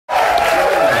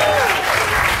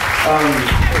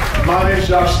My name is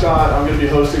Josh Scott. I'm going to be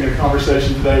hosting a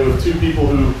conversation today with two people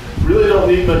who really don't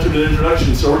need much of an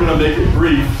introduction, so we're going to make it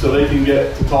brief so they can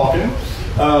get to talking.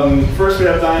 First, we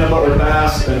have Diana Butler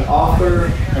Bass, an author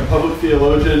and public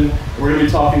theologian. We're going to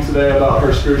be talking today about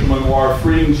her spiritual memoir,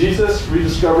 Freeing Jesus,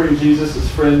 Rediscovering Jesus as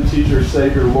Friend, Teacher,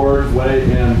 Savior, Lord,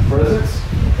 Way, and Presence.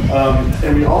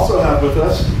 And we also have with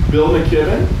us Bill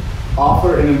McKibben,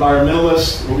 author and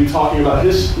environmentalist. We'll be talking about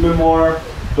his memoir,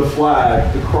 The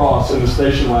Flag, the Cross, and the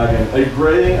Station Wagon. A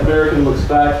graying American looks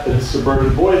back at his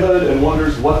suburban boyhood and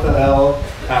wonders what the hell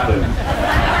happened.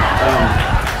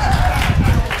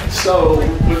 So,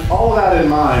 with all that in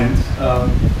mind,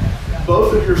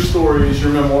 both of your stories,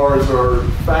 your memoirs, are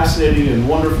fascinating and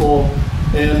wonderful,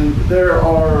 and there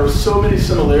are so many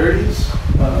similarities.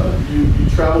 You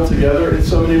travel together in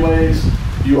so many ways.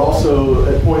 You also,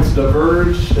 at points,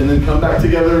 diverge and then come back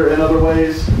together in other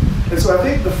ways. And so I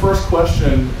think the first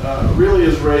question really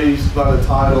is raised by the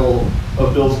title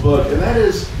of Bill's book, and that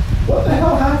is, what the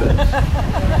hell happened?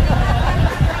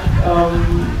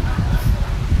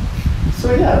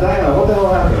 So yeah, Diana, what the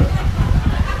hell happened?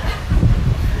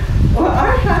 Well,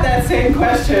 I've had that same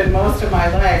question most of my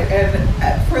life,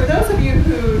 and for those of you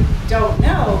who don't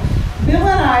know, Bill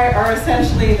and I are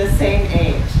essentially the same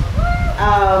age.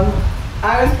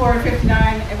 I was born in 59,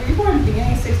 and were you born in the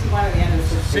beginning of 61 or the end of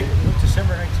 60?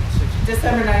 December 1960.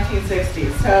 December 1960.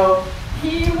 So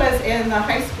he was in the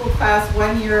high school class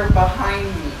 1 year behind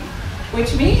me,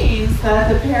 which means that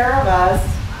the pair of us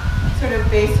sort of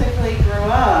basically grew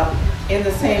up in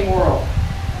the same world.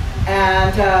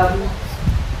 And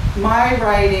my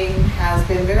writing has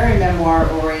been very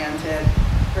memoir-oriented,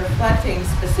 reflecting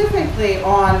specifically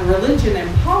on religion and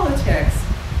politics,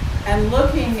 and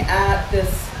looking at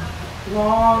this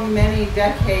long,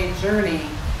 many-decade journey,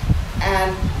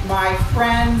 and my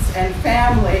friends and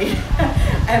family,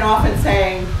 and often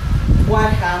saying, what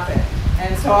happened?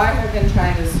 And so I have been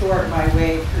trying to sort my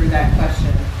way through that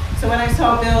question. So when I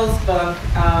saw Bill's book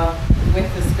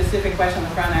with the specific question on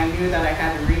the front, I knew that I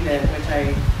had to read it, which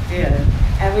I did.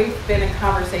 And we've been in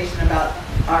conversation about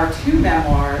our two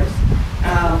memoirs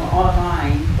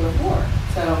online before.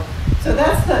 So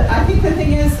that's I think the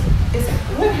thing is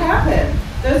what happened?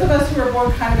 Those of us who were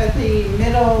born kind of at the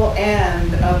middle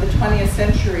end of the 20th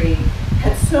century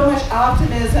had so much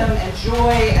optimism and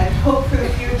joy and hope for the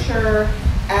future,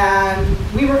 and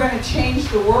we were going to change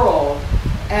the world,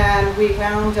 and we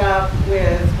wound up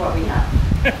with what we have.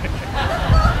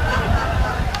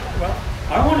 Well,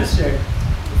 I want to say,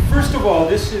 first of all,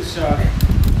 this is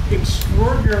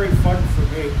extraordinary fun for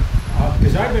me,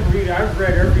 because I've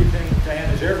read everything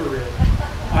Diana's ever read.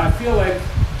 I feel like,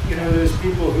 those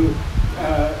people who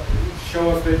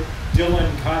show up at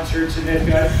Dylan concerts and they've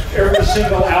got every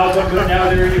single album, but now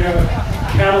they're,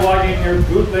 cataloging their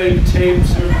bootleg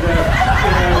tapes of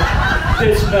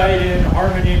This Night in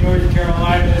Harmony, North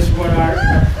Carolina is what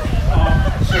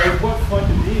so what fun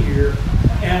to be here.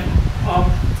 And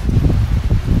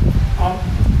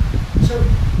so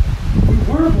we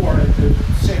were born at the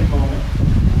same moment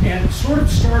and sort of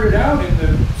started out in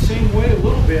the same way a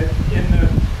little bit in the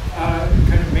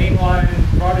kind of mainline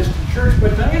Protestant church,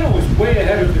 but Diana was way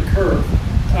ahead of the curve.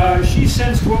 She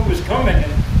sensed what was coming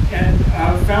and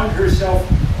found herself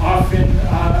often,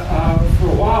 for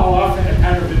a while, often in a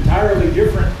kind of entirely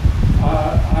different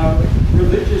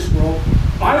religious world.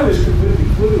 I was completely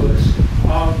clueless,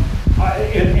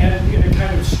 and in a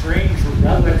kind of strange,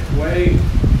 relic way,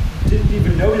 didn't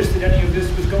even notice that any of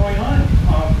this was going on.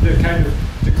 The kind of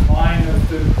decline of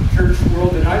the church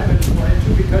world that I'd been born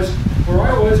into, because where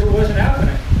I was, it wasn't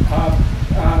happening.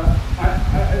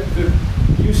 The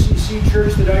UCC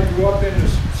church that I grew up in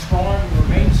is strong and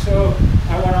remains so.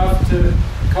 I went off to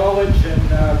college,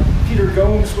 and Peter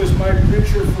Gomes was my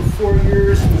preacher for 4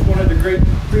 years. He was one of the great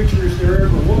preachers there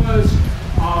ever was.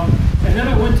 And then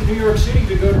I went to New York City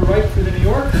to go to write for the New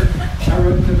Yorker. I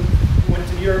went to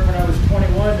New York when I was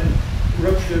 21 and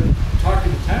wrote the Talk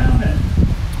of the Town and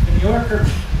the New Yorker,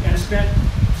 and spent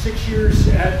 6 years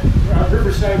at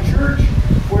Riverside Church,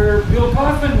 where Bill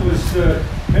Kaufman was the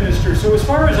minister. So as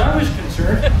far as I was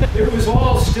concerned, it was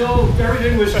all still,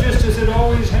 everything was just as it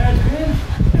always had been.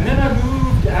 And then I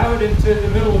moved out into the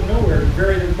middle of nowhere,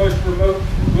 the most remote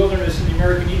wilderness in the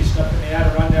American East, up in the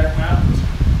Adirondack Mountains.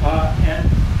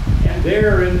 And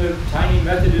there in the tiny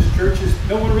Methodist churches,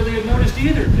 no one really had noticed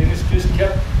either. Things just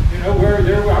kept,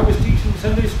 where I was teaching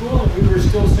Sunday school, and we were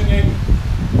still singing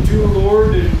 "To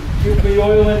Lord" and "Give me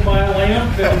oil in my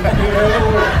lamp," and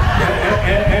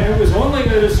and it was only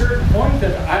at a certain point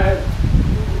that I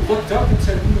looked up and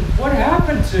said, "What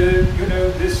happened to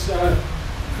this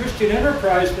Christian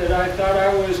enterprise that I thought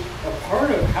I was a part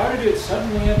of?" how did it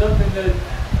suddenly end up in the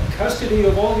custody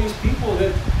of all these people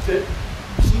that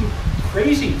seem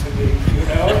crazy to me, you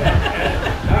know?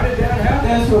 And how did that happen?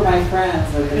 Those were my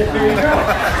friends at the time. There you go.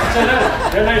 So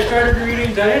then I started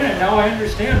reading Diana, and now I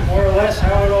understand more or less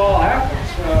how it all happens,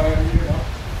 you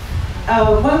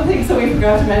know. One thing, so we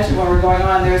forgot to mention when we're going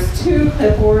on, there's 2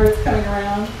 clipboards coming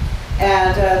around,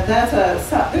 and those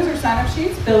are sign-up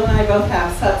sheets. Bill and I both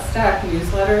have Substack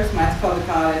newsletters. Mine's called The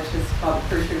Cottage, it's called The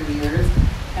Preacher of the Years.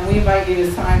 And we invite you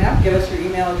to sign up, give us your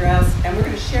email address, and we're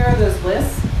going to share those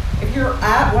lists. If you're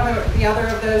at one of the other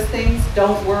of those things,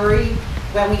 don't worry.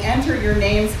 When we enter your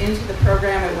names into the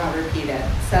program, it won't repeat it.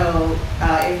 So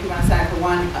if you want to sign up for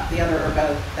one, the other, or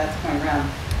both, that's going around.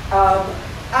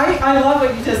 I love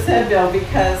what you just said, Bill,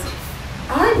 because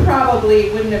I probably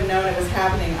wouldn't have known it was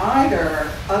happening either,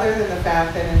 other than the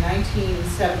fact that in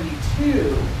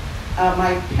 1972,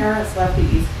 my parents left the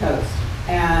East Coast.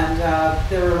 And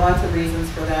there were lots of reasons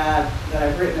for that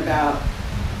I've written about,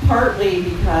 partly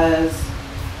because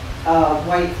of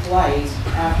white flight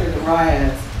after the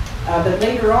riots. But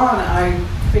later on, I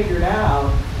figured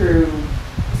out through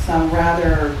some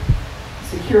rather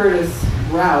circuitous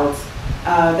routes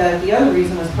that the other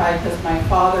reason was probably because my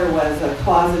father was a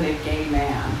closeted gay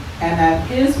man, and that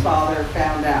his father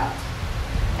found out,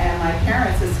 and my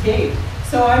parents escaped.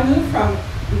 So I moved from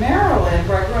Maryland,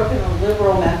 where I grew up in a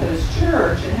liberal Methodist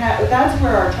church, and that's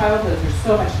where our childhoods are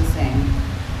so much the same.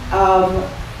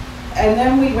 And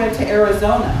then we went to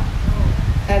Arizona,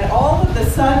 and all of a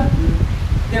sudden,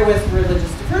 there was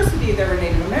religious diversity, there were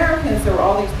Native Americans, there were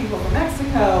all these people from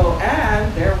Mexico,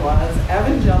 and there was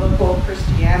evangelical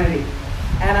Christianity.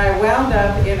 And I wound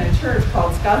up in a church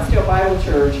called Scottsdale Bible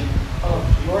Church. Oh,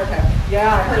 Lord have,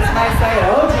 yeah, I heard somebody say it,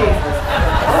 oh Jesus.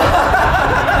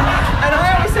 And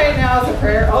I always say it now as a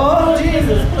prayer, oh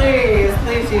Jesus, please,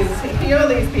 please Jesus, heal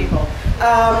these people.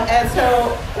 And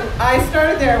so I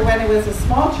started there when it was a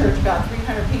small church, about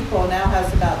 300 people, now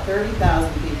has about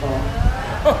 30,000 people.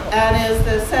 And is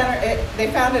the center,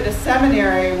 they founded a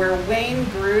seminary where Wayne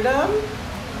Grudem,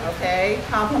 okay,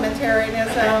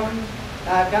 complementarianism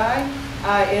guy,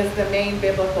 is the main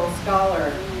biblical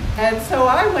scholar. And so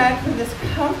I went from this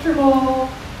comfortable,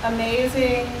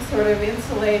 amazing, sort of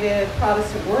insulated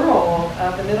Protestant world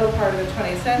of the middle part of the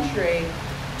 20th century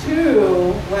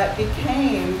to what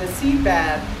became the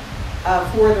seedbed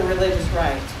for the religious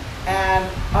right. And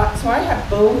so I have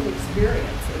both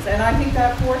experiences, and I think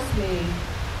that forced me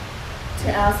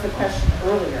to ask the question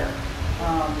earlier,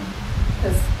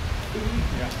 because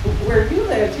where you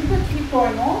lived, you could keep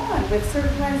going on with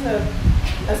certain kinds of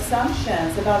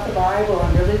assumptions about the Bible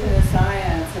and religion and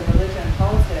science and religion and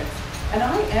politics, and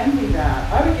I envy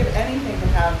that. I would give anything to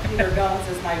have Peter Gomes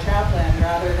as my chaplain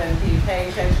rather than be paying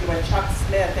attention to what Chuck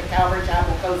Smith at Calvary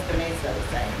Chapel, Costa Mesa was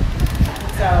saying.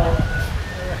 So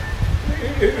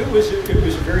it was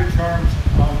a very charmed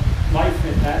life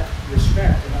in that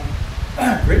respect, and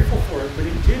I'm grateful for it. But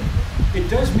it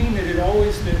does mean that all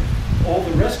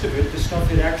the rest of it, the stuff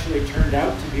that actually turned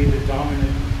out to be the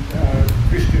dominant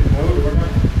Christian mode or whatever,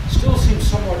 still seems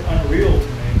somewhat unreal to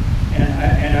me.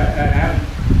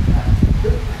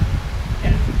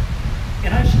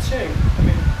 And I should say, I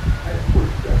mean, we're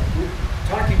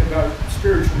talking about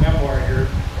spiritual memoir here.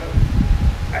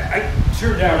 I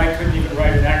turned out I couldn't even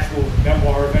write an actual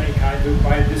memoir of any kind, but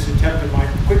by this attempt of mine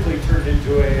quickly turned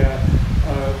into a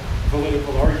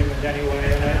political argument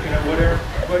anyway, and whatever.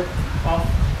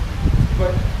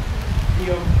 But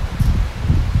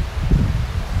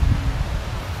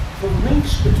the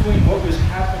links between what was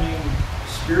happening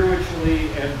spiritually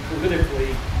and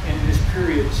politically in this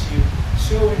period seemed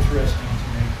so interesting to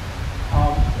me.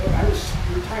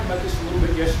 We were talking about this a little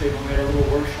bit yesterday when we had a little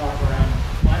workshop around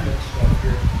climate stuff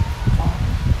here.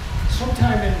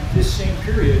 Sometime in this same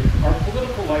period, our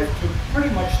political life took pretty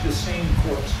much the same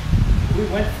course. We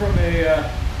went from a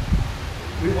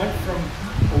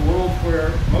world where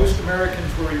most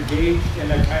Americans were engaged in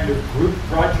a kind of group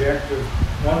project of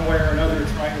one way or another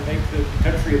trying to make the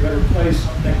country a better place,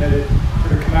 something that had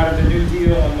sort of come out of the New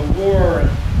Deal and the war,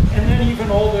 and then even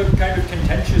all the kind of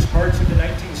contentious parts of the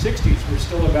 1960s were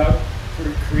still about sort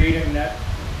of creating that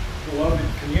beloved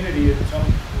community at some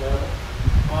level.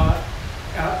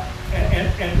 And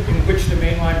in which the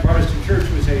mainline Protestant church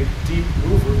was a deep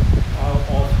mover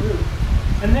all through.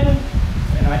 And then,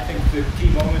 and I think the key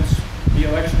moments, the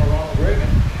election of Ronald Reagan,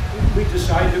 we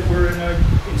decided that we're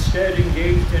instead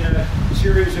engaged in a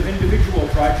series of individual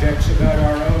projects about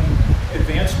our own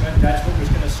advancement. That's what was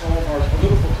going to solve our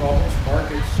political problems.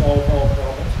 Markets solve all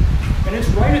problems. And it's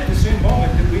right at the same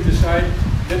moment that we decide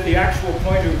that the actual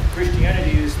point of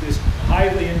Christianity is this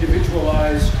highly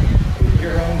individualized,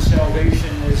 your own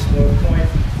salvation is the point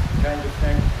kind of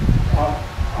thing.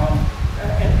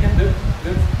 And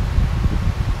the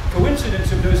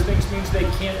coincidence of those things means they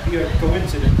can't be a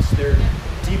coincidence. They're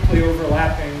deeply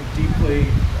overlapping, deeply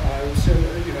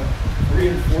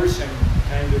reinforcing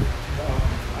kind of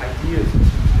ideas.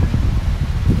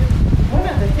 One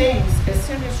of the things, as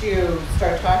soon as you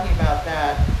start talking about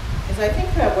that, is I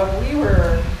think that when we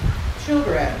were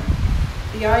children,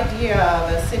 the idea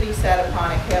of a city set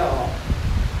upon a hill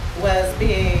was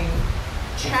being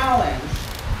challenged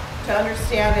to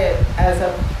understand it as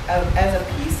a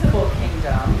peaceable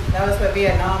kingdom. That was what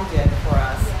Vietnam did for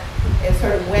us. It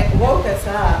sort of woke us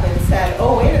up and said,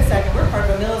 oh, wait a second, we're part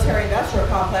of a military-industrial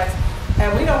complex,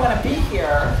 and we don't want to be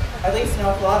here. At least a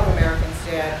lot of Americans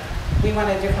did. We want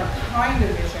a different kind of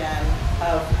vision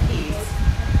of peace.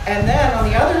 And then, on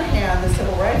the other hand, the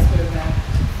civil rights movement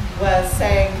was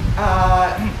saying,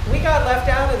 we got left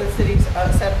out of the cities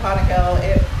set upon a hill.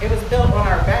 It was built on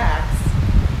our backs.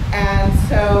 And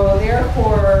so,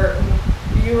 therefore,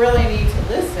 you really need to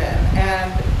listen,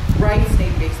 and rights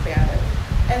need to be expanded.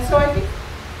 And so I think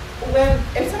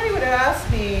if somebody would have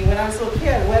asked me when I was a little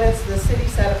kid, what is the city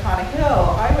set upon a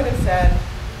hill, I would have said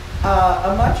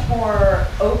a much more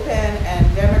open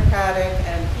and democratic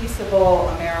and peaceable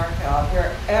America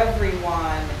where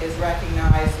everyone is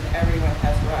recognized and everyone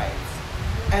has rights.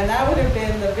 And that would have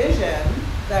been the vision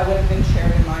that would have been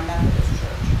shared in my Methodist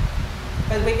church.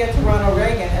 But we get to Ronald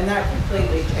Reagan, and that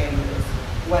completely changes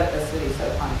what a city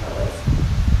set upon a hill is.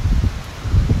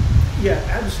 Yeah,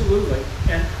 absolutely.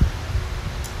 And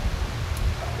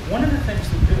one of the things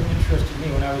that really interested me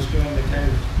when I was doing the kind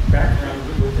of background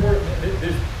report,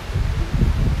 this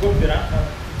book that I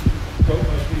wrote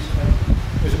most recently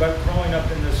was about growing up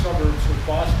in the suburbs of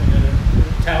Boston in a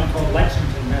town called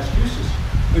Lexington, Massachusetts,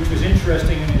 which was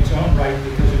interesting in its own right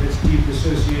because of its deep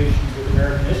associations with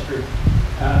American history.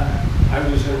 I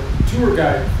was a tour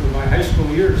guide for my high school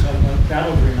years on the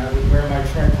Battle Green. I would wear my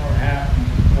tricorn hat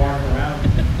and walk around.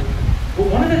 But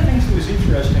one of the things that was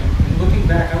interesting, in looking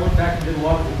back, I went back and did a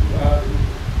lot of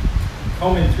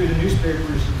combing through the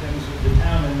newspapers and things of the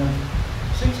town in the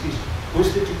 60s,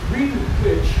 was the degree to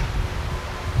which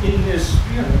in this,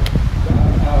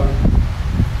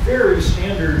 very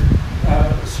standard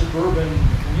suburban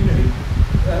community,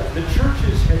 the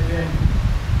churches had been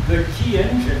the key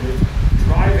engine of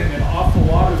driving an awful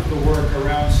lot of the work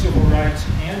around civil rights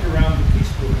and around the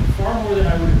peace movement, far more than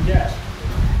I would have guessed.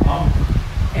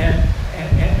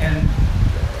 And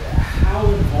how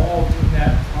involved in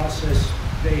that process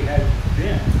they had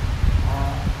been.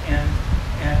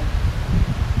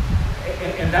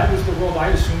 And that was the world I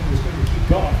assumed was going to keep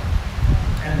going,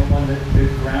 and the one that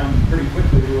ground pretty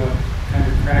quickly to a kind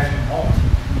of crashing halt.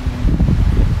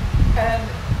 And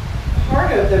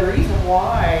part of the reason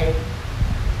why,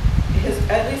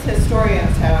 at least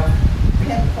historians have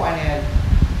pinpointed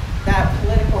that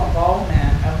political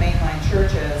involvement of mainline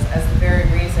churches as the very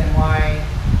reason why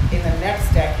in the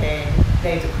next decade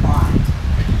they declined.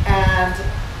 And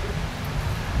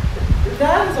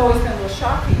that has always been a little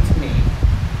shocking to me,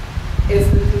 is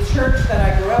that the church that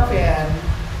I grew up in,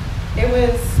 it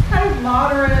was kind of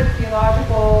moderate,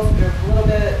 theological, sort of a little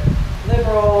bit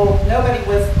liberal. Nobody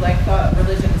was thought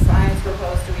religion and science were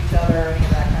opposed to each other or any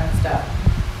of that kind of stuff.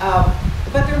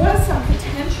 But there was some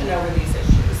contention over these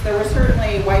issues. There were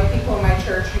certainly white people in my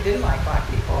church who didn't like black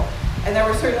people. And there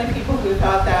were certainly people who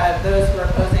thought that those who were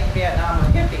opposing Vietnam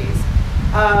were hippies.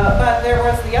 But there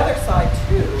was the other side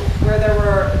too, where there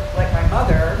were, like my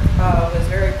mother was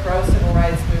very pro-civil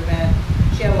rights movement.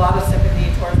 She had a lot of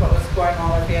sympathy towards what was going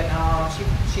on in Vietnam.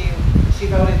 She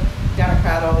voted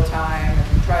Democrat all the time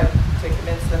and tried to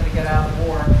convince them to get out of the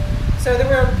war. So there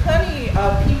were plenty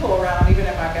of people around, even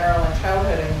in my Maryland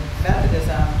childhood in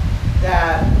Methodism,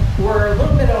 that were a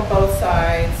little bit on both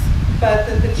sides. But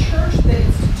the church, the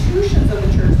institutions of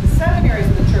the church, the seminaries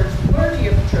of the church, the clergy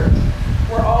of the church,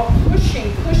 were all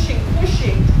pushing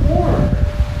toward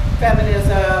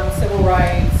feminism, civil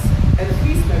rights, and the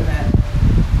peace movement.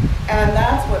 And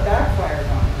that's what backfired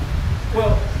on them.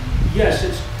 Well, yes,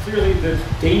 it's clearly the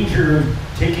danger of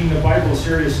taking the Bible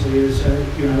seriously is, that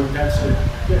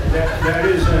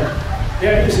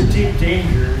is a deep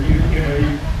danger.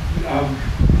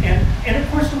 And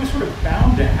of course it was sort of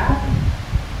bound to happen.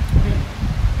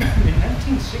 I mean, in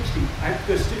 1960, I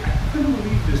couldn't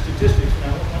believe the statistics, and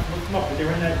I looked them up, but they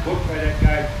were in that book by that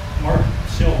guy, Mark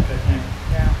Silk, I think.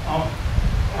 Yeah.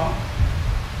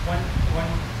 When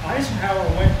Eisenhower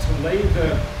went to lay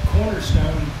the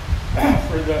cornerstone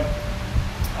for the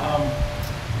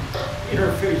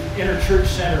Interchurch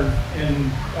Center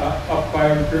up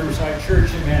by Riverside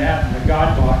Church in Manhattan, the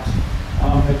God Box,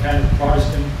 the kind of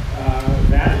Protestant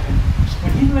Vatican.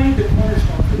 When he laid the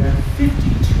cornerstone for that,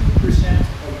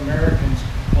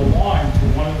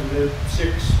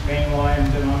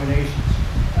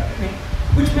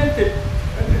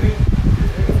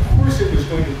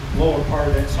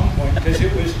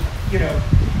 you know,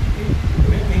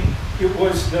 it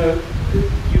was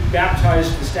you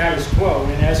baptized the status quo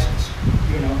in essence,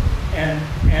 you know, and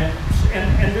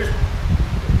there's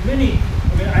many.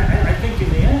 I mean, I think in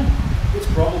the end, it's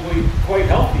probably quite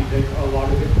healthy that a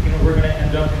lot of it, you know, we're going to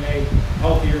end up in a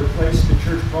healthier place. The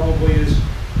church probably is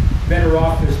better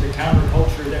off as the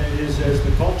counterculture than it is as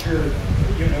the culture,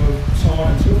 you know, so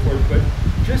on and so forth. But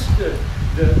just the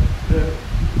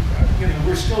you know,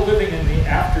 we're still living in the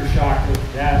aftershock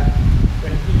of that.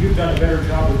 And you've done a better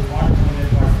job of chronicling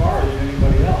it by far than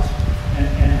anybody else,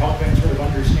 and helping sort of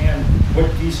understand what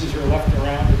pieces are left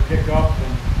around to pick up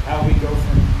and how we go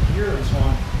from here and so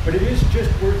on. But it is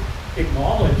just worth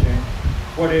acknowledging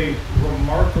what a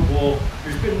remarkable,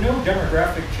 there's been no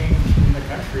demographic change in the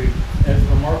country as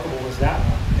remarkable as that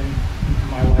one in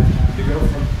my lifetime. To go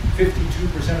from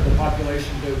 52% of the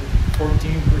population to 14%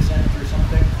 or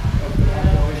something of the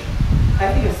population.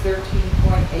 I think it's 13.8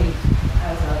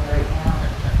 as of right now.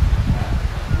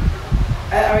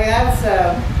 I mean, that's,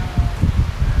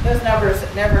 those numbers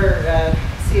never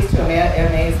cease to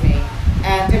amaze me.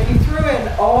 And if you threw in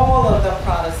all of the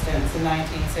Protestants in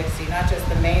 1960, not just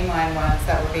the mainline ones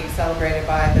that were being celebrated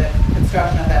by the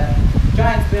construction of that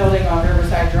giant building on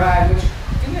Riverside Drive, which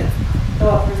didn't it go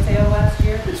up for sale last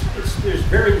year? There's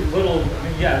very little, I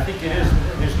mean, yeah, I think it is.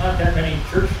 There's not that many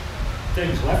church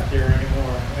things left there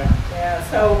anymore. Yeah,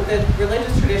 so the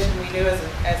religious tradition we knew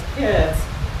as kids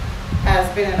has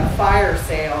been in a fire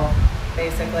sale,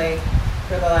 basically,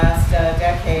 for the last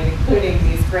decade, including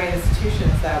these great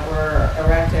institutions that were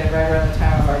erected right around the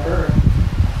time of our birth.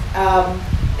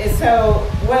 So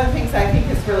one of the things I think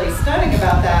is really stunning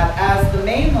about that, as the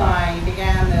main line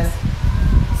began this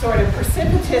sort of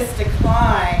precipitous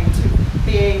decline to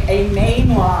being a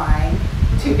main line,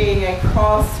 to being a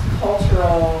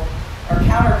cross-cultural or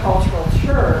countercultural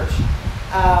church,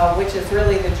 which is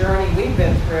really the journey we've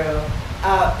been through.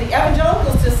 The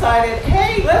evangelicals decided,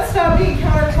 hey, let's stop being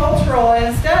countercultural and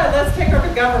instead let's take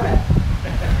over government.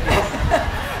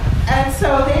 And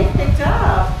so they picked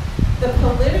up the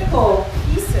political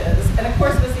pieces, and of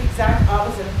course it was the exact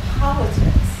opposite of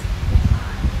politics.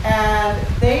 And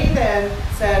they then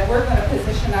said, we're going to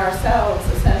position ourselves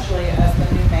essentially as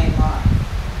the new main line.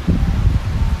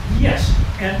 Yes,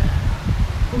 and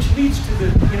which leads to the,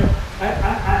 you know,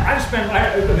 I've spent,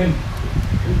 I mean,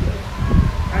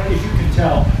 as you can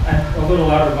tell, I'm a little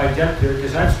out of my depth here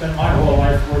because I've spent my whole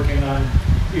life working on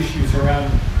issues around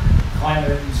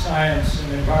climate and science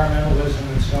and environmentalism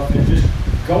and stuff, and just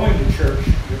going to church,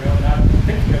 you know, not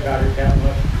thinking about it that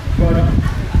much.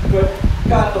 But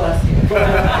God bless you.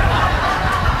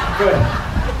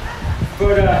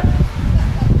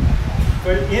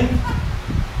 But in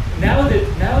now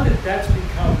that that's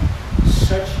become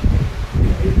such, I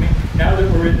mean, now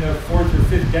that we're in the 4th or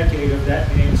 5th decade of that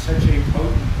being such a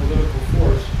potent political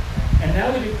force, and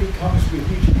now that it becomes with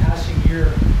each passing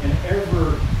year an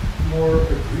ever more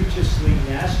egregiously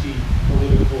nasty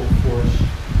political force,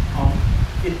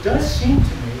 it does seem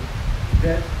to me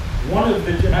that one of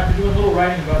the, and I've been doing a little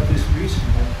writing about this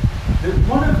recently, that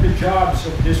one of the jobs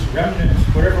of this remnant,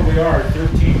 whatever we are, 13%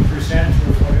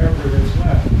 or whatever that's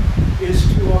left, is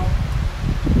to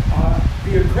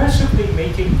be aggressively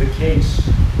making the case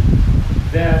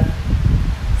that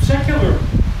secular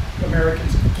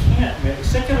Americans can't make.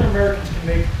 Secular Americans can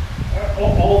make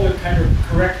all the kind of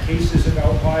correct cases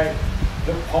about why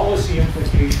the policy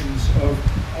implications of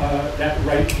that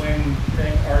right-wing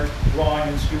thing are wrong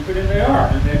and stupid, and they are,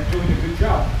 and they're doing a good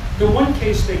job. The one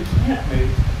case they can't make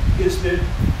is that,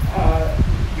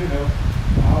 you know,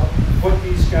 what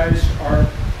these guys are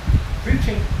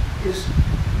preaching is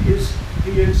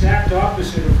the exact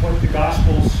opposite of what the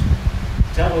Gospels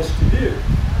tell us to do.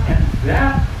 And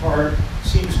that part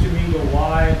seems to me to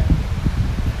lie,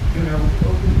 you know,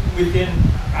 within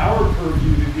our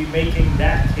purview to be making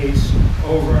that case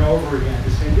over and over again,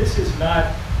 to say this is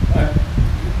not,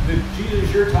 the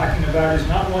Jesus you're talking about is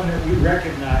not one that we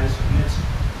recognize, and it's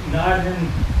not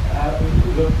in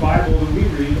the Bible that we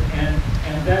read, and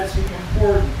that's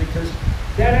important because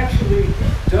that actually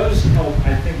does help,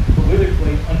 I think,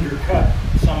 politically undercut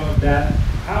some of that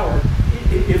power.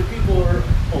 If people are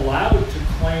allowed to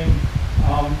claim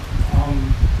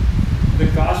the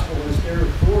gospel as their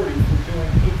authority for doing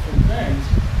hateful things,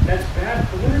 that's bad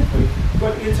politically.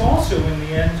 But it's also, in the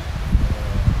end,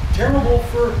 terrible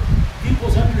for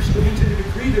people's understanding to the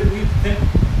degree that we think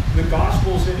the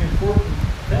gospel's an important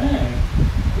thing.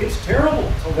 It's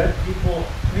terrible to let people,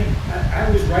 I mean,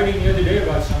 I was writing the other day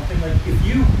about something like if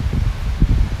you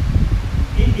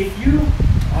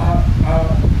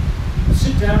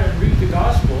sit down and read the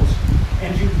Gospels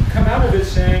and you come out of it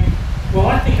saying, well,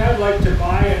 I think I'd like to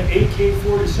buy an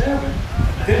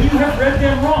AK-47, then you have read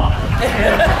them wrong.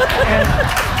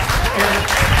 And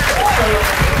so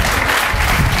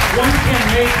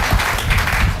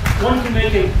one can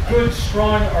make a good,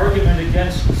 strong argument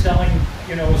against selling,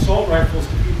 assault rifles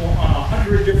to people on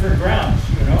 100 different grounds,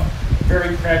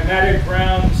 very pragmatic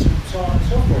grounds and so on and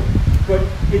so forth. But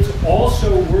it's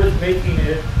also worth making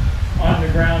it on the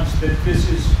grounds that this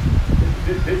is,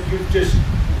 that you've just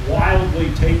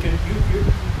wildly taken,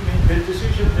 the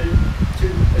decision to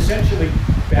essentially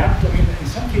in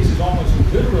some cases almost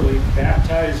literally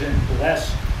baptize and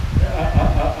bless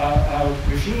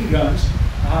machine guns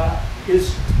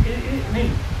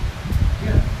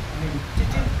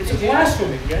it's a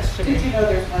blasphemy, yes. Did you know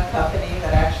there's one company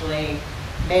that actually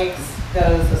makes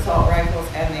those assault rifles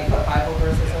and they put Bible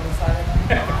verses on the side of them?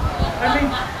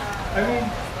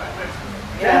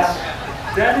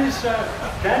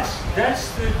 That's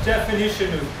the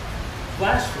definition of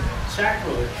blasphemy,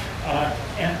 sacrilege,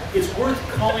 and it's worth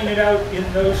calling it out in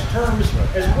those terms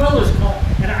as well as calling.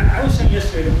 And I was saying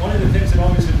yesterday that one of the things that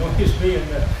always annoys me in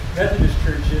the Methodist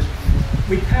Church is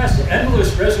we pass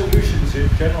endless resolutions in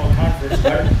General Conference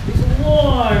about these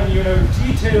long,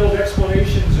 detailed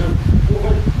explanations of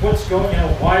what's going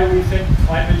on, why we think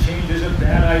climate change is a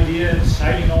bad idea, and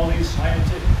citing all these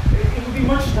scientific. It would be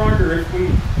much stronger if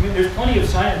there's plenty of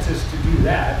scientists to do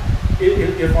that.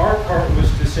 If our part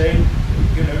was to say,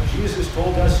 Jesus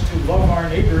told us to love our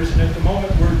neighbors, and at the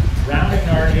moment we're drowning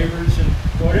our neighbors and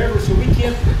whatever, so we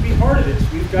can't be part of this.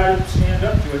 We've got to stand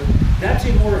up to it. That's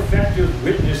a more effective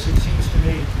witness, it seems to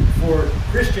me, for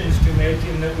Christians to make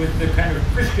with the kind of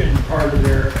Christian part of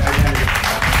their identity.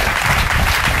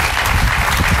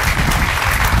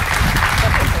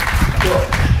 Well,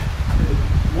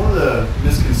 one of the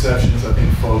misconceptions I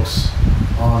think folks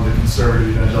on the conservative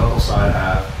evangelical side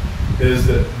have is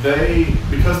that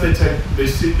because they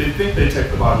think they take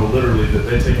the Bible literally, that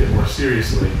they take it more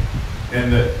seriously,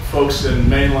 and that folks in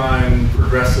mainline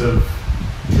progressive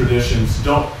traditions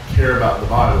don't care about the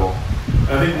Bible.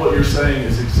 And I think what you're saying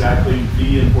is exactly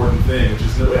the important thing, which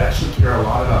is that we actually care a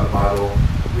lot about the Bible.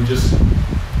 We just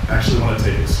actually want to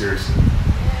take it seriously.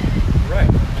 Right.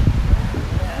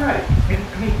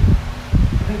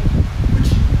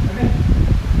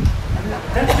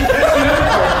 That's the other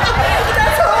part.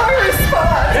 That's all we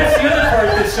respond. That's the other part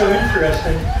that's so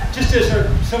interesting. Just as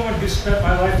someone who spent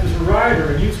my life as a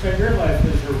writer, and you spent your life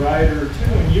as a writer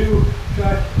too, and you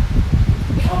got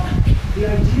the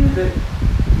idea that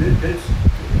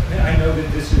I know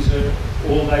that this is an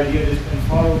old idea that's been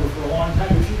fought over for a long time,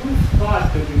 but you would have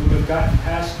thought that we would have gotten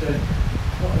past the,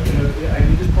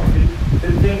 this point,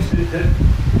 that things that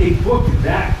a book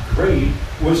that great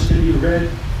was to be read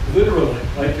literally,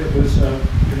 like it was a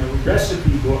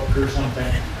recipe book or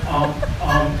something.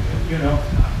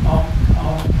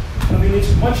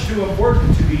 It's much too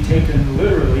important to be taken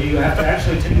literally. You have to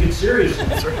actually take it seriously.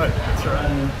 That's right.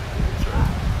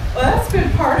 Well, that's been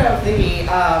part of the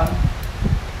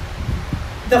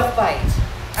fight.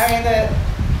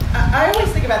 I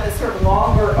always think about this sort of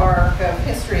longer arc of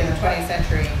history in the 20th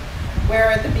century,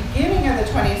 where at the beginning of the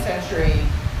 20th century,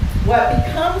 what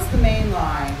becomes the main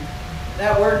line,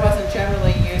 that word wasn't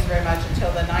generally used very much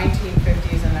until the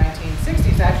 1950s and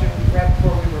 1960s, actually right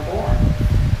before we were born.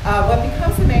 What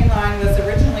becomes the main line was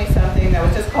originally something that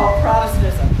was just called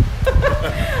Protestantism.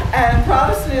 And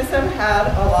Protestantism had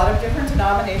a lot of different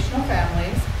denominational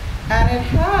families, and it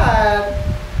had,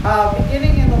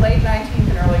 beginning in the late 19th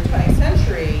and early 20th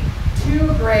century,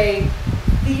 two great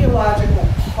theological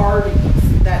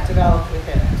parties that developed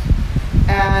within it.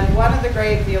 And one of the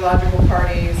great theological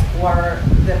parties were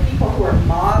the people who were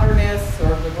modernists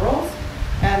or liberals,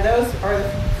 and those are the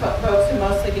folks who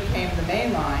mostly became the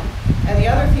main line. And the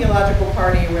other theological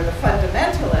party were the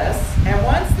fundamentalists. And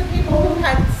once the people who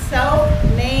had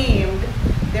self-named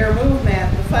their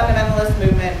movement, the fundamentalist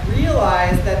movement,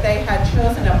 realized that they had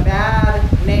chosen a bad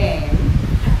name,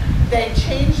 they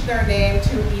changed their name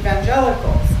to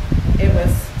evangelicals. It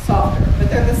was softer, but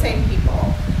they're the same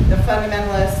people, the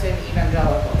fundamentalists and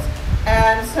evangelicals.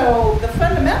 And so the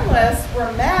fundamentalists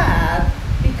were mad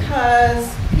because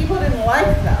people didn't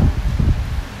like them,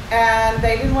 and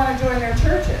they didn't want to join their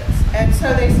churches. And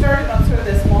so they started on sort of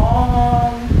this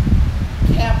long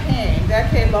campaign,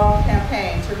 decade-long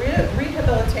campaign, to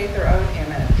rehabilitate their own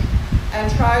image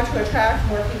and try to attract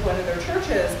more people into their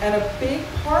churches. And a big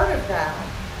part of that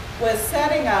was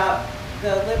setting up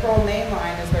the liberal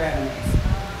mainline as their enemies.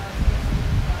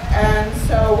 And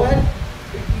so what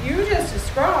you just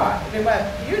described, and what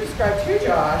you described too,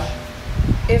 Josh,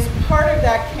 is part of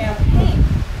that campaign.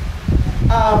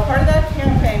 Part of that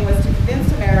campaign was to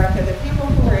convince America that people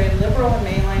who were in liberal and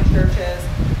mainline churches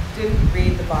didn't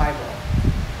read the Bible,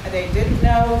 and they didn't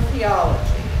know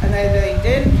theology, and they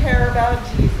didn't care about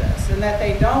Jesus, and that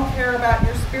they don't care about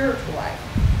your spiritual life.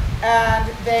 And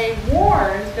they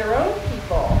warned their own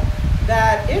people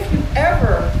that if you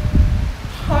ever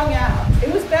hung out,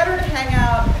 it was better to hang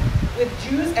out with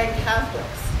Jews and Catholics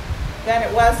than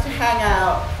it was to hang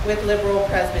out with liberal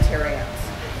Presbyterians.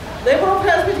 Liberal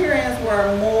Presbyterians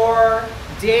were more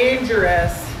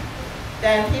dangerous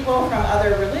than people from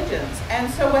other religions.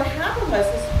 And so what happened was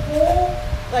this whole,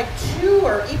 2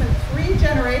 or even 3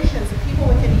 generations of people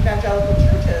within evangelical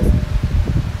churches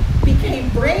became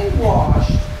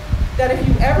brainwashed that if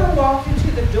you ever walked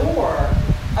into the door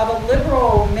of a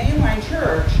liberal mainline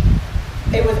church,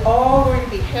 it was all going to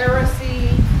be heresy,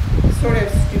 sort of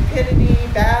stupidity,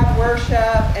 bad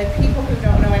worship, and people who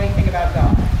don't know anything about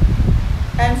God.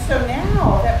 And so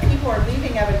now that people are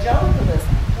leaving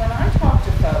evangelicalism, when I talk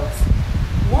to folks,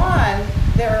 one,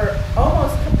 they're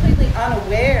almost completely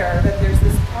unaware that there's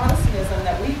this Protestantism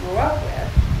that we grew up with,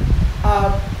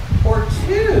 or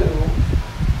 2,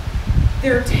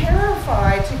 they're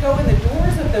terrified to go in the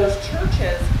doors of those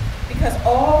churches because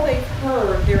all they've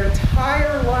heard their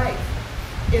entire life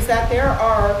is that there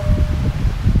are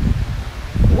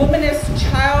womanist,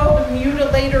 child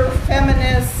mutilator,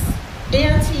 feminists,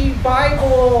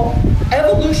 anti-Bible,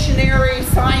 evolutionary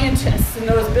scientists in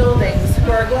those buildings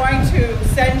who are going to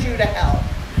send you to hell.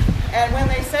 And when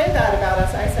they say that about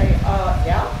us, I say,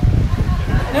 yeah?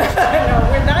 No,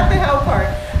 we're not the hell part.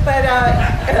 But,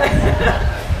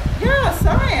 yeah,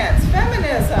 science,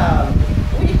 feminism,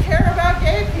 we care about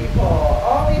gay people,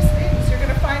 all these things. You're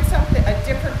going to find something, a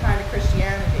different kind of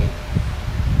Christianity.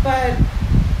 But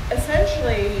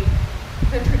essentially,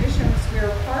 the traditions we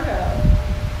were part of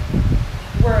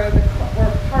were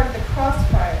part of the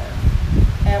crossfire,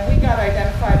 and we got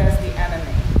identified as the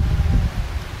enemy.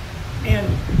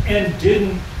 And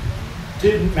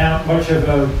didn't mount much of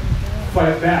a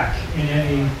fight back in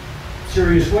any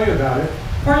serious way about it,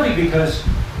 partly because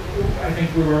I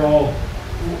think we were all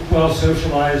well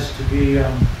socialized to be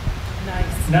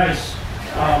nice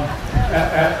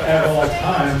at all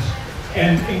times,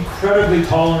 and incredibly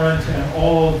tolerant, and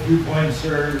all viewpoints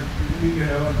are,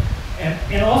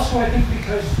 and also I think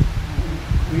because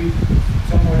we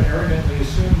somewhat arrogantly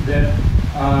assumed that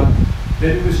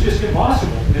that it was just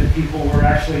impossible that people were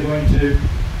actually going to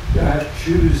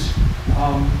choose,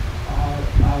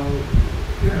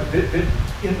 that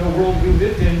in the world we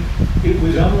lived in, it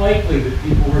was unlikely that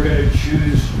people were going to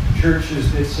choose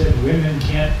churches that said women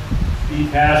can't be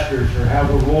pastors or have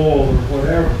a role or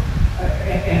whatever.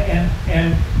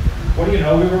 And what do you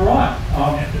know, we were wrong.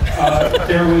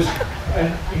 There was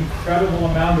an incredible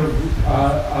amount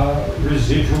of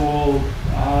residual,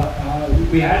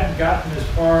 we hadn't gotten as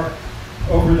far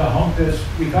over the hump as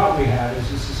we thought we had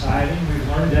as a society, and we've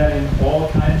learned that in all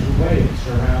kinds of ways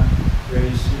around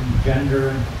race and gender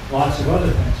and lots of other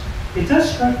things. It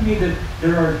does strike me that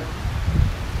there are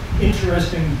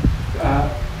interesting,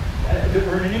 that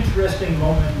we're in an interesting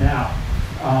moment now,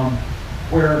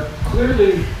 where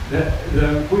clearly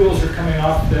the wheels are coming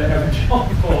off the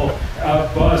evangelical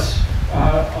bus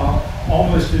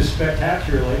almost as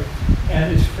spectacularly,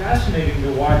 and it's fascinating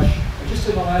to watch, just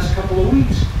in the last couple of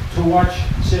weeks, to watch,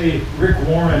 say, Rick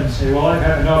Warren say, well, I've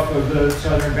had enough of the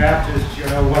Southern Baptists,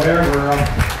 whatever.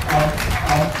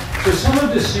 So some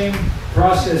of the same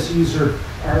processes are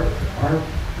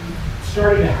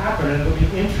starting to happen, and it'll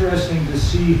be interesting to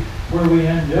see where we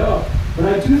end up. But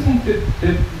I do think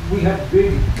that we have a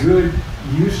big, good,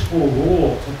 useful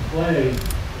role to play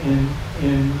in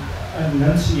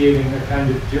enunciating a kind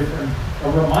of different,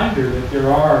 a reminder that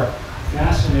there are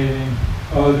fascinating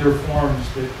other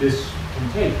forms that this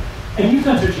can take. And you've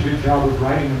done such a good job of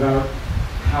writing about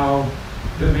how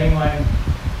the mainline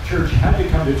church had to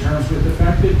come to terms with the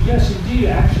fact that, yes, indeed,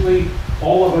 actually,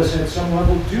 all of us at some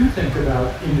level do think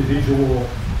about individual,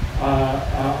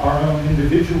 our own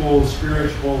individual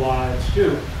spiritual lives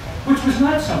too, which was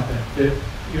not something that,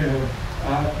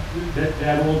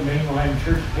 that old mainline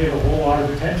church paid a whole lot of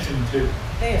attention to.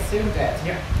 They assumed it.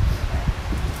 Yeah.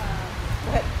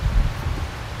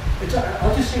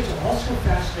 I'll just say it's also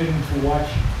fascinating to watch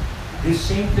these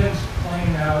same things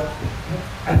playing out,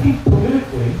 I think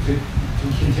politically, to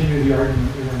continue the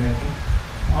argument we were making.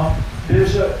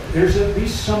 There's at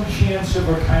least some chance of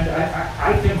a kind of,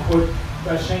 I think what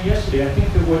I was saying yesterday, I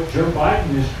think that what Joe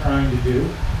Biden is trying to do,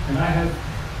 and I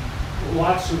have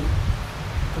lots of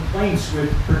complaints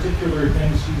with particular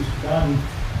things he's done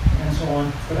and so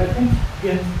on, but I think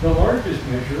in the largest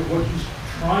measure, what he's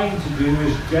trying to do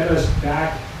is get us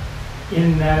back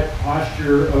in that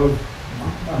posture of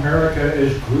America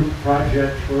as group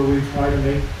project, where we try to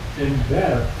make than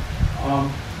Bev.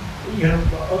 You know,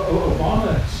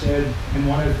 Obama said in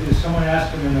one of his, someone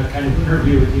asked him in a kind of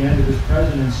interview at the end of his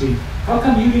presidency, how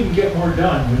come you didn't get more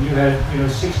done when you had,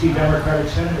 60 Democratic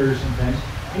senators and things?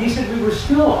 And he said, we were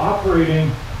still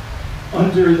operating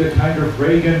under the kind of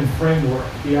Reagan framework,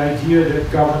 the idea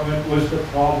that government was the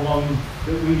problem,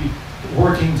 that we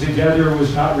working together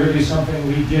was not really something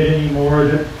we did anymore,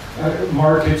 that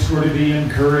markets were to be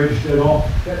encouraged at all.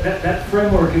 That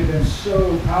framework had been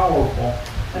so powerful.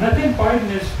 And I think Biden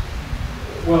is,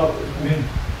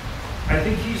 I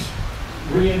think he's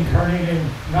reincarnating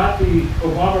not the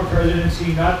Obama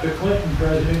presidency, not the Clinton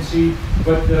presidency,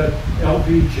 but the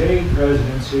LBJ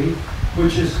presidency,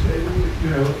 which is,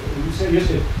 yes,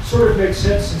 it sort of makes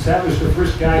sense since that was the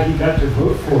first guy he got to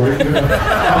vote for.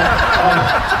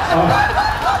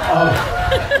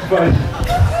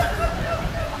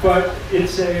 But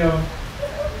it's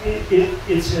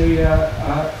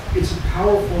a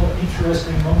powerful,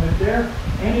 interesting moment there,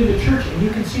 and in the church, and you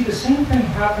can see the same thing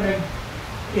happening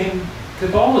in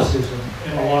Catholicism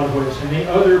in a lot of ways, and the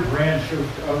other branch of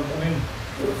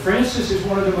Francis is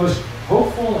one of the most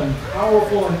hopeful and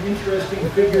powerful and interesting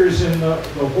figures in the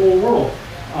whole world,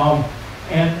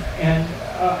 and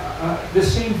the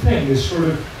same thing, this sort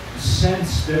of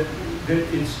sense that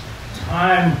it's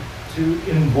time to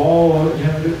involve,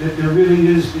 that there really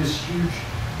is this huge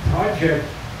project,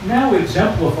 now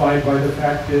exemplified by the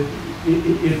fact that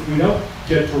if we don't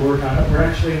get to work on it, we're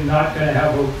actually not going to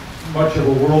have much of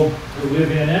a world to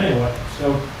live in anyway.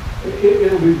 So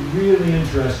it'll be really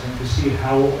interesting to see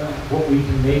what we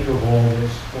can make of all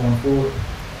this going forward.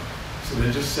 So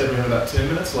they just said we have about 10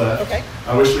 minutes left. Okay.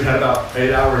 I wish we had about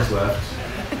 8 hours left.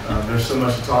 There's so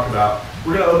much to talk about.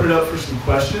 We're going to open it up for some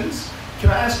questions. Can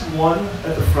I ask one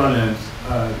at the front end?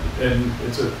 And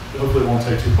hopefully it won't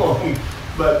take too long.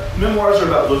 But memoirs are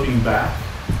about looking back,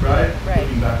 right?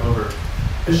 Looking back over.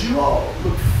 As you all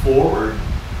look forward,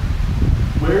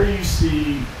 where do you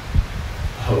see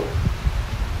hope?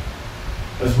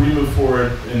 As we move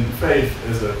forward in faith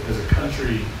as a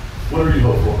country, what are you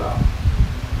hopeful about?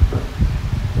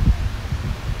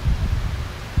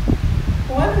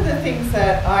 One of the things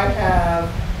that I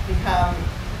have become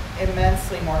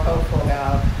immensely more hopeful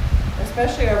about,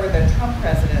 especially over the Trump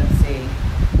presidency,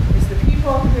 is the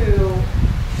people who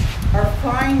are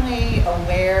finally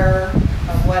aware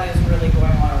of what is really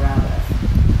going on around us.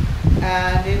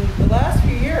 And in the last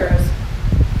few years,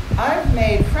 I've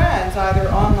made friends either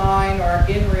online or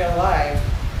in real life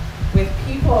with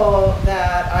people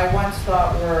that I once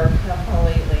thought were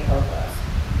completely hopeless.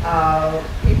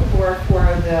 People who worked for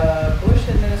the Bush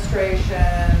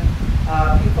administration,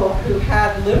 people who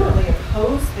had literally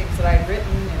opposed things that I'd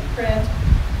written in print,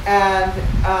 and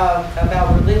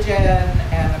about religion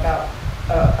and about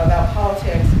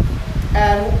politics.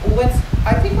 And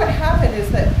I think what happened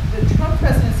is that the Trump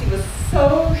presidency was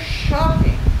so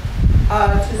shocking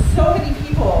to so many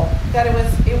people that it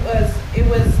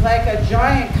was like a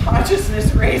giant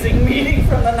consciousness raising meeting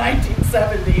from the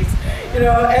 1970s, and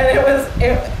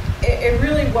it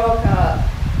really woke up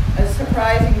a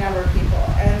surprising number of people.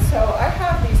 And so I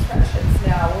have these friendships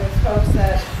now with folks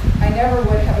that I never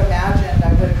would have imagined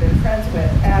I would have been friends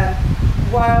with. And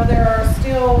while there are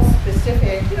still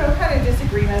specific, kind of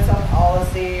disagreements on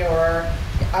policy, or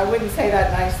I wouldn't say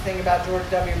that nice thing about George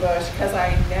W. Bush, because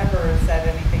I never said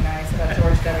anything nice about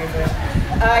George W. Bush,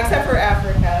 except for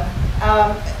Africa.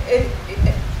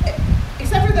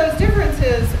 Except for those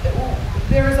differences,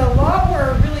 there is a lot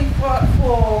more really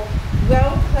thoughtful,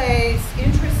 well-placed,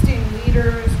 interesting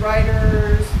leaders,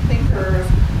 writers, thinkers,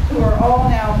 who are all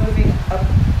now moving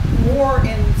more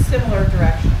in similar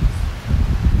directions.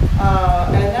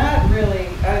 And that really,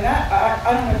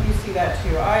 I don't know if you see that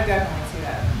too. I definitely see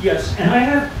that. Yes, and I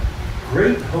have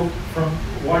great hope from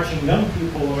watching young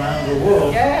people around the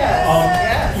world. Yes.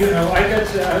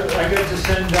 I got to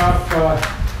send off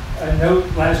a note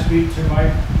last week to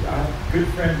my good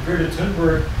friend Greta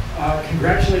Thunberg,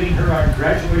 congratulating her on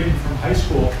graduating from high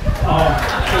school.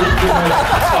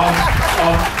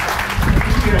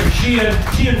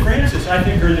 She and Francis, I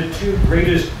think, are the two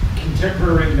greatest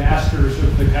contemporary masters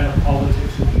of the kind of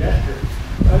politics of gesture.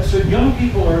 So young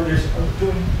people are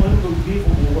doing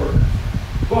unbelievable work.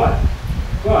 But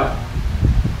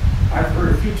I've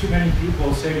heard a few too many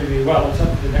people say to me, well, it's up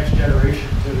to the next generation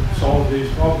to solve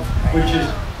these problems, which is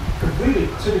completely.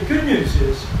 So the good news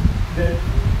is that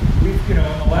we've, in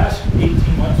the last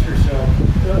 18 months or so,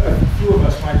 a few of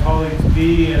us, my colleagues,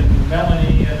 Bea and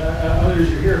Melanie and others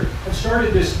are here, have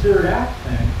started this third act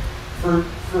thing for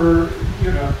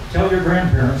tell your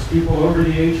grandparents, people over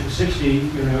the age of 60,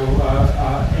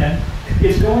 and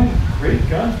it's going great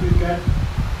guns. We've got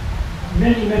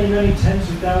many, many, many tens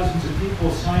of thousands of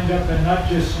people signed up, and not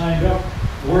just signed up,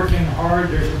 working hard.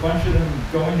 There's a bunch of them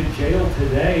going to jail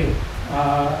today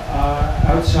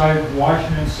outside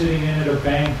Washington, sitting in at a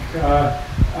bank that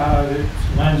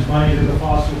lends money to the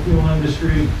fossil fuel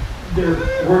industry. They're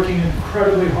working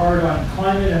incredibly hard on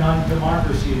climate and on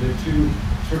democracy, the two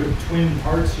sort of twin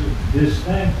parts of this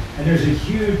thing. And there's a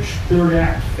huge third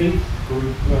act faith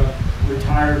group,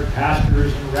 retired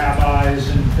pastors and rabbis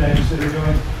and things that are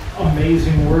doing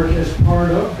amazing work as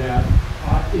part of that.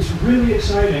 It's really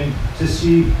exciting to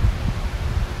see.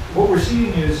 What we're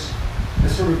seeing is a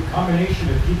sort of combination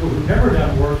of people who've never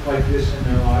done work like this in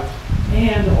their lives,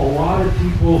 and a lot of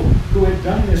people who had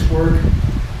done this work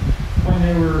when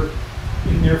they were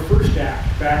in their first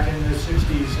act back in the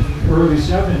 60s and early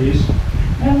 70s.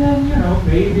 And then, you know,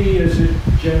 maybe as a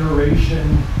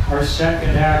generation, our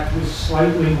second act was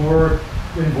slightly more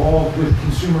involved with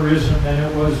consumerism than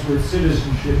it was with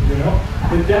citizenship, you know?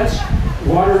 But that's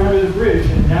water under the bridge,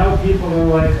 and now people are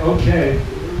like, okay,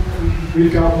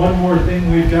 we've got one more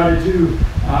thing we've got to do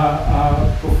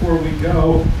before we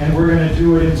go, and we're going to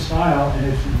do it in style, and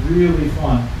it's really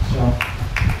fun. So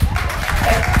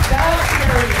that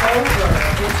carries over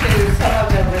into some of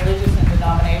the religious and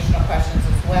denominational questions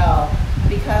as well,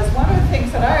 because one of the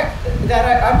things that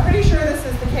I'm pretty sure this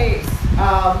is the case.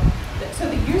 So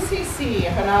the UCC,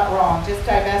 if I'm not wrong, just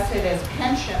divested its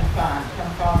pension fund from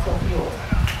fossil fuels,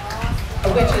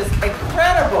 which is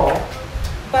incredible.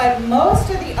 But most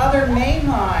of the other main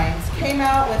lines came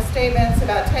out with statements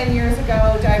about 10 years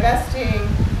ago divesting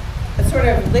sort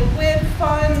of liquid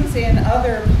funds in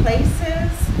other places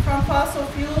from fossil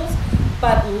fuels,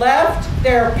 but left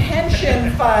their pension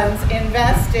funds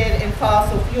invested in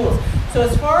fossil fuels. So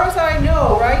as far as I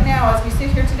know, right now, as we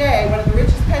sit here today, one of the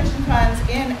richest pension funds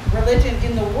in religion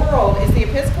in the world is the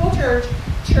Episcopal Church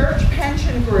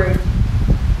Pension Group.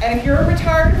 And if you're a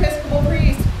retired Episcopal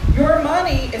priest, your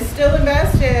money is still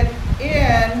invested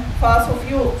in fossil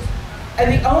fuels.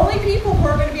 And the only people who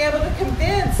are going to be able to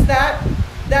convince that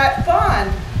fund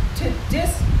to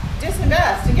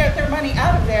disinvest, to get their money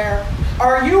out of there,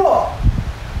 are you all.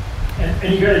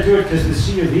 And you got to do it because the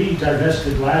C of E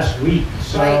divested last week,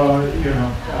 so right. You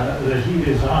know, the heat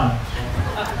is on.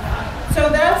 So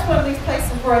that's one of these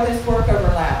places where this work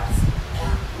overlaps,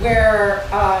 where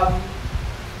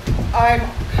I'm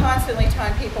constantly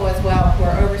telling people as well who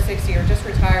are over 60 or just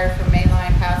retired from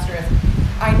mainline pastorates,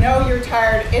 I know you're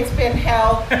tired, it's been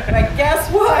hell, but guess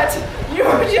what?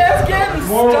 You're just getting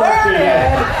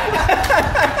started.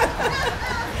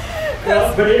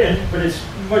 Well, but it's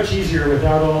much easier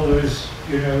without all those,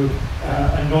 you know,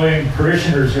 annoying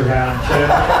parishioners around to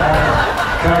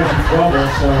cause you trouble.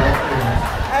 So, you know.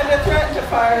 And to threaten to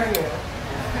fire you.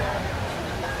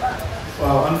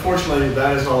 Well, unfortunately,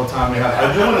 that is all the time we have.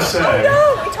 I do want to say.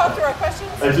 Oh no, we talked through our questions.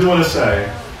 I do want to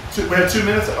say, we have 2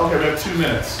 minutes. Okay, we have 2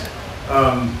 minutes.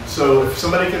 So if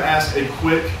somebody can ask a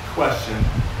quick question.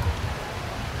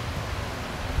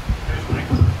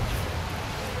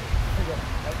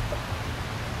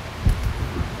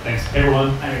 Thanks. Hey everyone,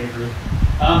 I'm Andrew.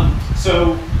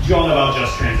 So you all know about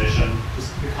just transition,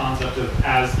 just the concept of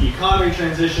as the economy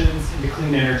transitions into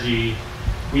clean energy,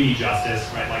 we need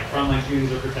justice, right? Like frontline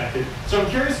communities are protected. So I'm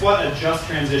curious what a just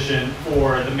transition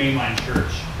for the mainline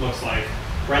church looks like,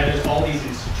 right? There's all these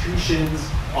institutions,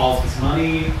 all of this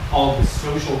money, all of this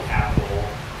social capital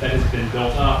that has been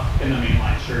built up in the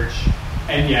mainline church,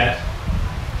 and yet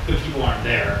the people aren't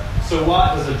there. So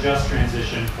what does a just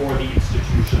transition for the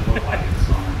institution look like in this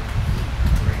moment?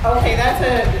 Okay, I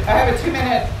have a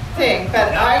 2-minute thing,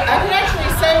 but I can actually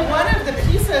say one of the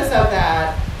pieces of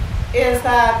that is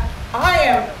that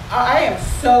I am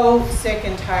so sick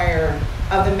and tired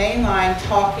of the mainline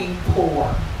talking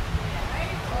poor.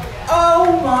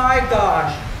 Oh my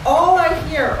gosh. All I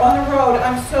hear on the road,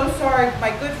 I'm so sorry,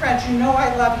 my good friends, you know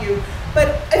I love you, but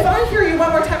if I hear you one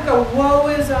more time go, woe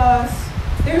is us,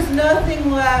 there's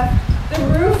nothing left, the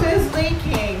roof is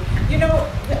leaking, you know,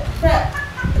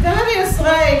 that is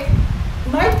like,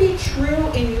 might be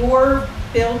true in your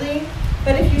building,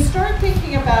 but if you start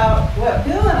thinking about what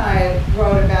Bill and I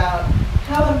wrote about,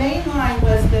 how the main line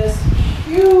was this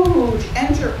huge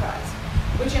enterprise,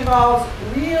 which involves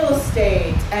real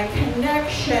estate and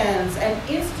connections and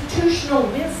institutional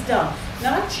wisdom,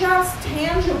 not just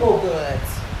tangible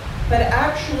goods, but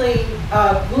actually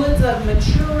goods of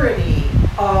maturity,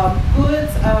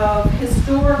 goods of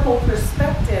historical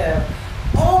perspective,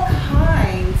 all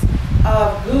kinds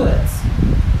of goods.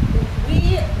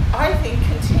 We, I think,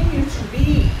 continue to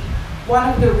be one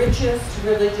of the richest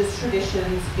religious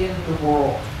traditions in the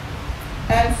world.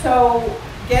 And so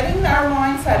getting our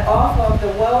mindset off of the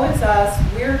woe is us,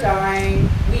 we're dying,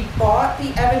 we bought the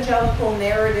evangelical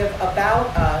narrative about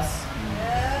us.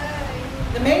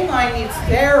 The main line needs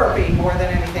therapy more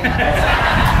than anything else.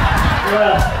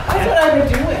 Well, that's what I've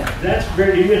been doing. That's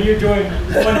great. You're doing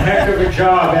one heck of a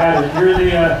job at it. You're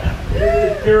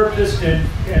the therapist and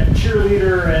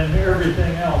cheerleader and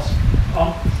everything else.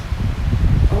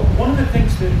 One of the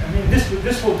things that, I mean,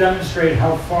 this will demonstrate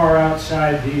how far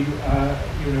outside the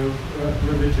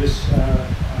religious,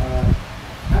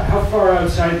 how far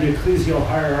outside the ecclesial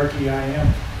hierarchy I am.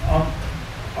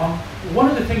 One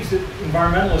of the things that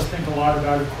environmentalists think a lot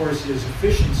about, of course, is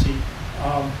efficiency,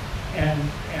 and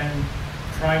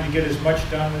trying to get as much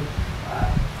done with.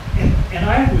 And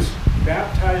I was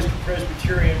baptized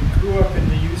Presbyterian, grew up in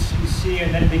the UCC,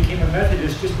 and then became a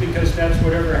Methodist just because that's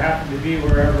whatever happened to be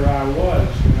wherever I was.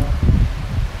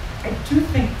 I do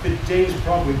think the day is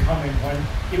probably coming when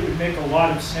it would make a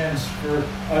lot of sense for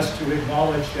us to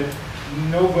acknowledge that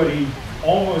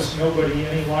almost nobody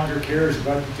any longer cares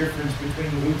about the difference between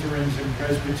Lutherans and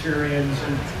Presbyterians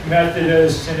and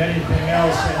Methodists and anything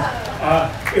else.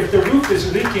 And if the roof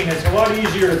is leaking, it's a lot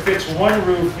easier to fix one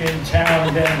roof in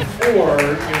town than four,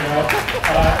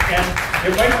 and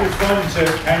it might be fun to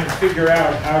kind of figure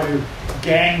out how to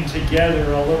gang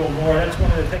together a little more. That's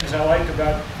one of the things I like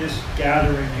about this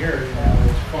gathering here.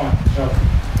 It's fun. So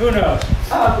who knows?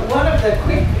 One of the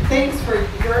quick things for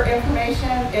your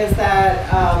information is that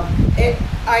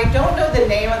I don't know the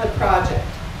name of the project.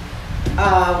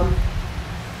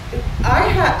 I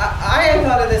had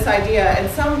thought of this idea, and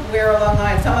somewhere along the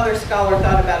line, some other scholar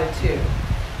thought about it too,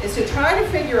 is to try to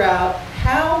figure out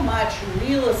how much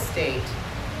real estate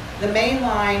the main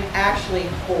line actually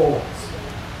holds.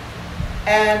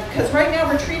 And because right now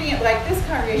we're treating it like this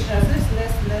congregation has this and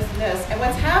this and this and this. And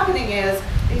what's happening is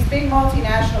these big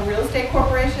multinational real estate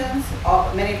corporations,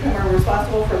 many of whom are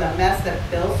responsible for the mess that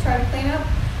Bill's trying to clean up,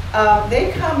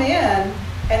 they come in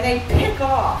and they pick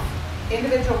off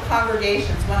individual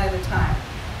congregations one at a time.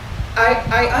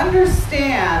 I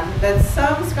understand that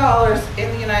some scholars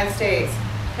in the United States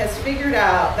has figured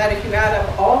out that if you add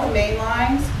up all the main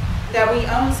lines, that we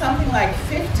own something like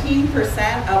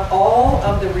 15% of all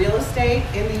of the real estate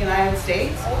in the United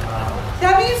States.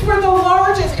 That means we're the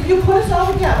largest, if you put us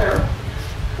all together,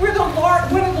 we're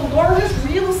one of the largest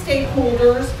real estate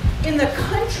holders in the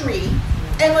country.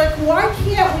 And like, why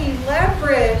can't we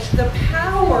leverage the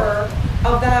power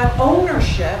of that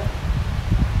ownership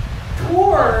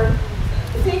toward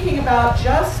thinking about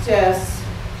justice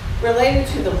related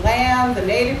to the land, the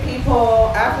Native people,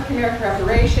 African American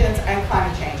reparations, and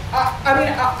climate change?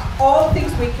 All the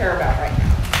things we care about right now.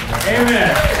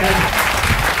 Amen.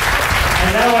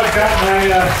 And now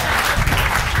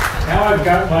I've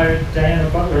got my Diana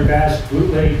Butler Bass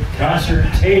bootleg concert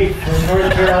tape from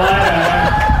North Carolina.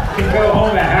 I can go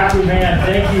home a happy man.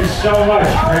 Thank you so much,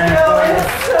 Fran.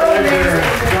 It's so amazing.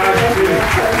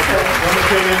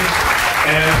 McKibben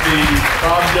and the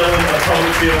Bob Dylan of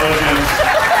public theologians.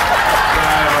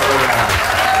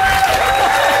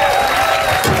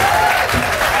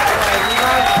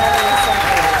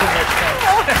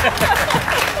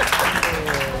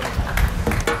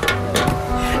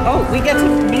 Oh, we get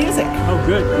some music. Oh,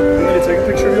 good. Want me to take a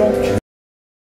picture of y'all?